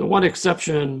 The one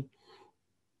exception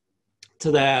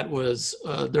to that was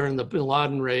during the Bin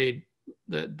Laden raid,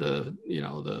 that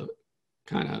the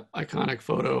kind of iconic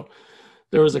photo.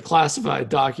 There was a classified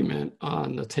document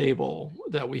on the table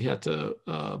that we had to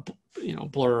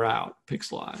blur out,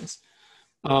 pixelize.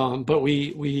 But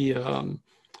we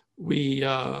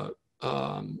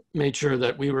made sure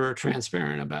that we were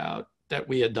transparent about that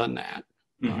we had done that.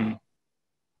 Mm-hmm.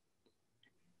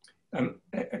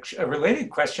 A related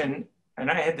question,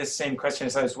 and I had this same question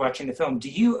as I was watching the film. Do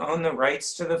you own the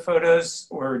rights to the photos,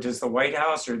 or does the White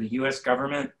House or the U.S.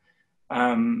 government?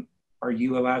 Are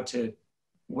you allowed to?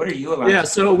 What are you allowed? Yeah,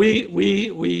 so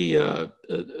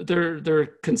they're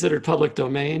considered public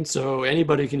domain, so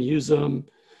anybody can use them.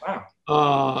 Wow.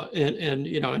 And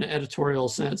in an editorial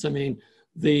sense, I mean,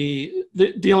 the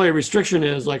only restriction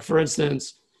is, like, for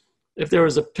instance, if there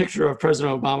was a picture of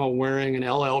President Obama wearing an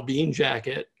LL Bean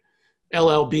jacket,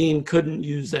 LL Bean couldn't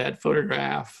use that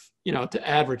photograph, to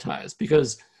advertise,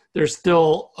 because there's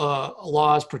still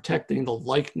laws protecting the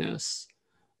likeness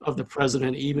of the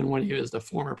president, even when he was the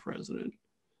former president.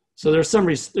 So there's some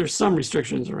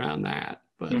restrictions around that.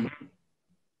 But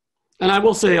and I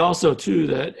will say also too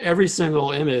that every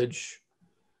single image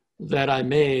that I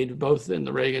made, both in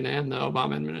the Reagan and the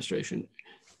Obama administration,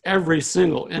 every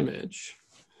single image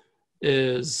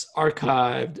is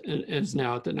archived and is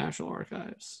now at the National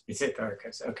Archives. It's at the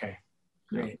archives. Okay,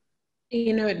 great.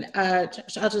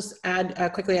 I'll just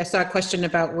add quickly. I saw a question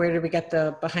about where did we get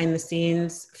the behind the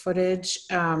scenes footage.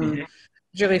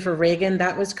 Particularly for Reagan,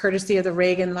 that was courtesy of the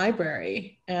Reagan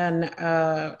Library. And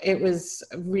it was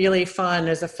really fun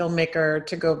as a filmmaker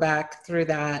to go back through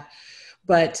that.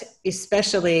 But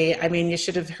especially, I mean, you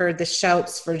should have heard the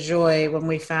shouts for joy when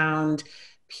we found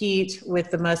Pete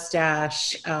with the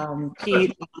mustache,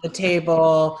 Pete on the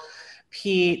table,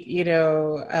 Pete,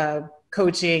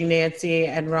 coaching Nancy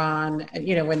and Ron.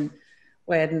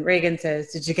 When Reagan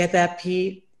says, "Did you get that,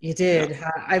 Pete?" You did.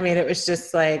 Yeah. I mean, it was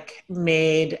just like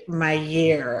made my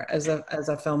year as a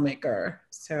filmmaker.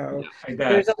 So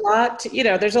there's a lot,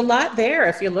 there's a lot there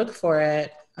if you look for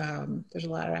it. There's a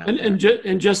lot around. And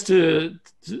just to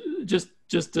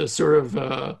sort of,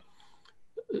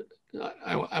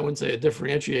 I wouldn't say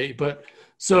differentiate, but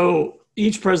so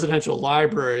each presidential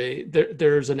library,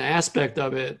 there's an aspect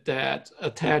of it that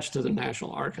attached to the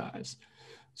National Archives.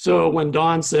 So when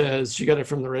Dawn says she got it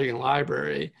from the Reagan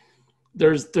Library,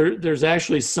 there's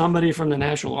actually somebody from the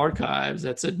National Archives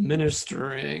that's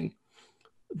administering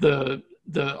the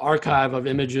archive of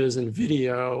images and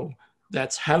video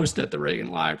that's housed at the Reagan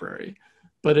Library.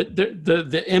 But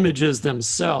the images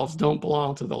themselves don't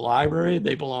belong to the library;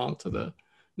 they belong to the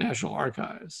National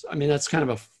Archives. I mean, that's kind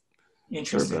of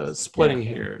a splitting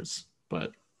hairs.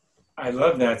 But I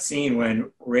love that scene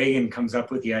when Reagan comes up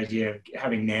with the idea of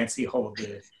having Nancy hold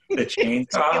the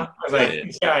chainsaw. I was like,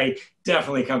 this guy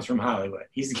definitely comes from Hollywood.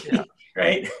 He's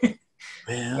right. Well,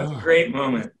 that's a great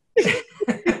moment.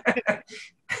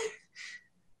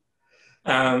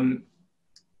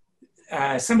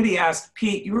 Somebody asked,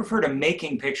 Pete, you refer to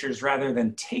making pictures rather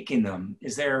than taking them.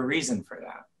 Is there a reason for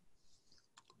that?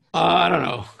 I don't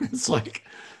know. It's like,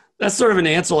 that's sort of an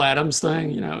Ansel Adams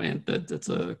thing, and that's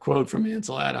a quote from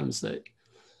Ansel Adams that,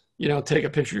 take a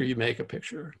picture, you make a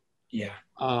picture. Yeah.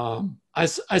 I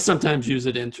sometimes use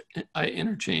it, I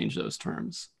interchange those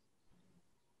terms.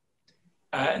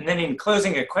 And then in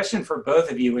closing, a question for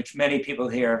both of you, which many people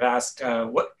here have asked,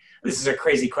 this is a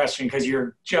crazy question because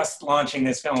you're just launching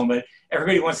this film, but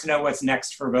everybody wants to know what's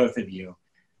next for both of you.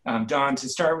 Dawn, to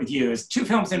start with you, is 2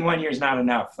 films in 1 year is not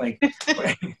enough. Like,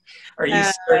 are you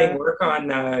starting work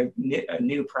on a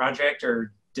new project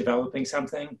or developing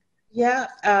something? Yeah,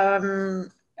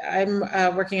 I'm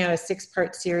working on a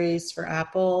 6-part series for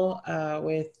Apple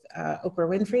with Oprah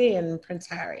Winfrey and Prince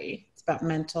Harry. It's about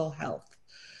mental health.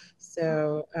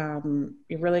 So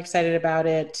we're really excited about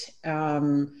it.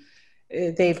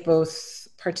 They've both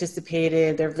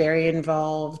participated. They're very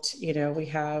involved. We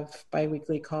have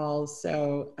bi-weekly calls.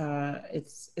 So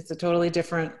it's a totally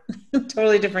different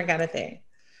kind of thing.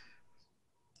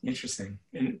 Interesting.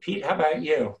 And Pete, how about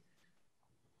you?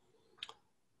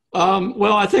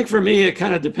 Well, I think for me, it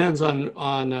kind of depends on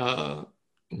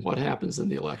what happens in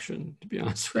the election, to be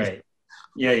honest with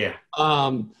you. Yeah.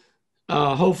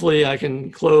 Hopefully I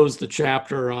can close the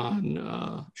chapter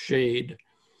on Shade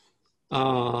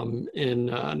in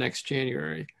next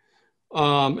January.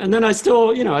 And then I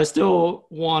still, I still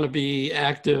want to be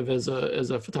active as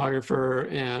a photographer,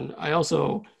 and I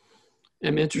also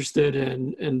am interested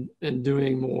in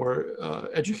doing more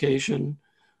education.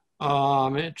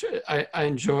 I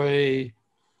enjoy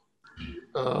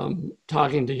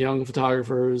talking to young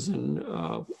photographers, and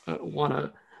I don't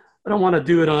want to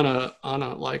do it on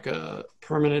a like a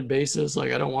permanent basis.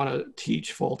 Like I don't want to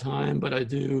teach full time, but I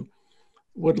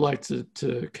would like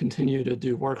to continue to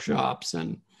do workshops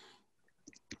and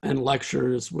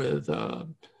lectures with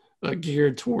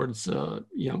geared towards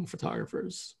young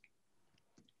photographers.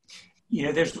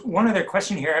 There's one other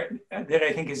question here that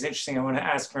I think is interesting. I want to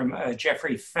ask from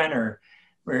Jeffrey Fenner,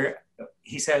 where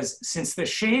he says, since the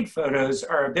shade photos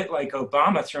are a bit like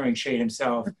Obama throwing shade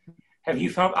himself, have you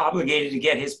felt obligated to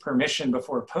get his permission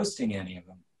before posting any of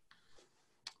them?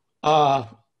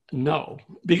 No.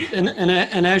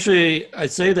 And actually, I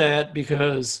say that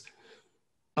because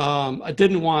I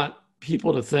didn't want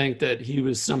people to think that he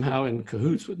was somehow in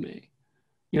cahoots with me.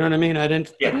 You know what I mean? I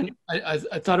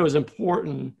thought it was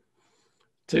important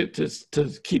to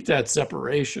keep that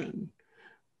separation.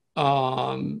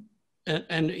 And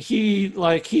he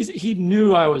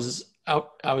knew I was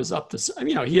up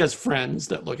to, he has friends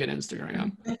that look at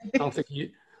Instagram. I don't think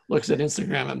he looks at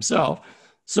Instagram himself.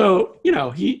 So,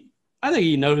 I think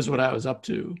he knows what I was up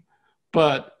to,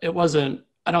 but it wasn't,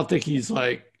 I don't think he's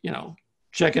like,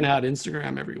 checking out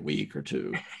Instagram every week or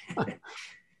two.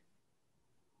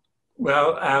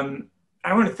 Well,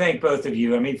 I want to thank both of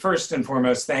you. I mean, first and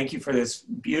foremost, thank you for this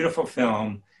beautiful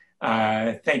film.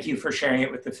 Thank you for sharing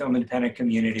it with the Film Independent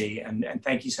community. And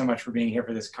thank you so much for being here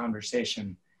for this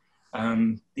conversation.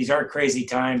 These are crazy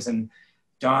times, and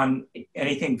Don,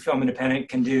 anything Film Independent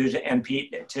can do and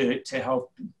Pete to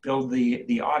help build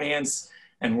the audience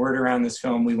and word around this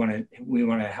film, we want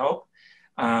to help.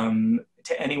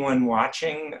 To anyone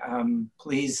watching,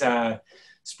 please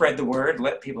spread the word.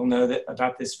 Let people know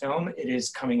about this film. It is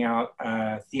coming out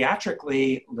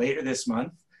theatrically later this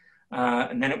month,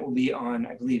 and then it will be on,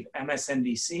 I believe,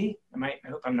 MSNBC. I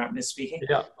hope I'm not misspeaking.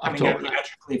 Yeah, coming out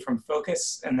theatrically from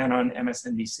Focus, and then on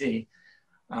MSNBC.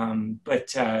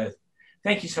 But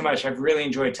thank you so much. I've really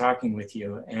enjoyed talking with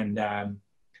you, and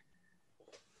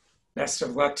best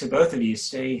of luck to both of you.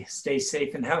 Stay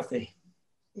safe and healthy.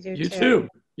 You too.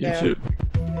 You too.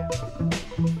 Yeah.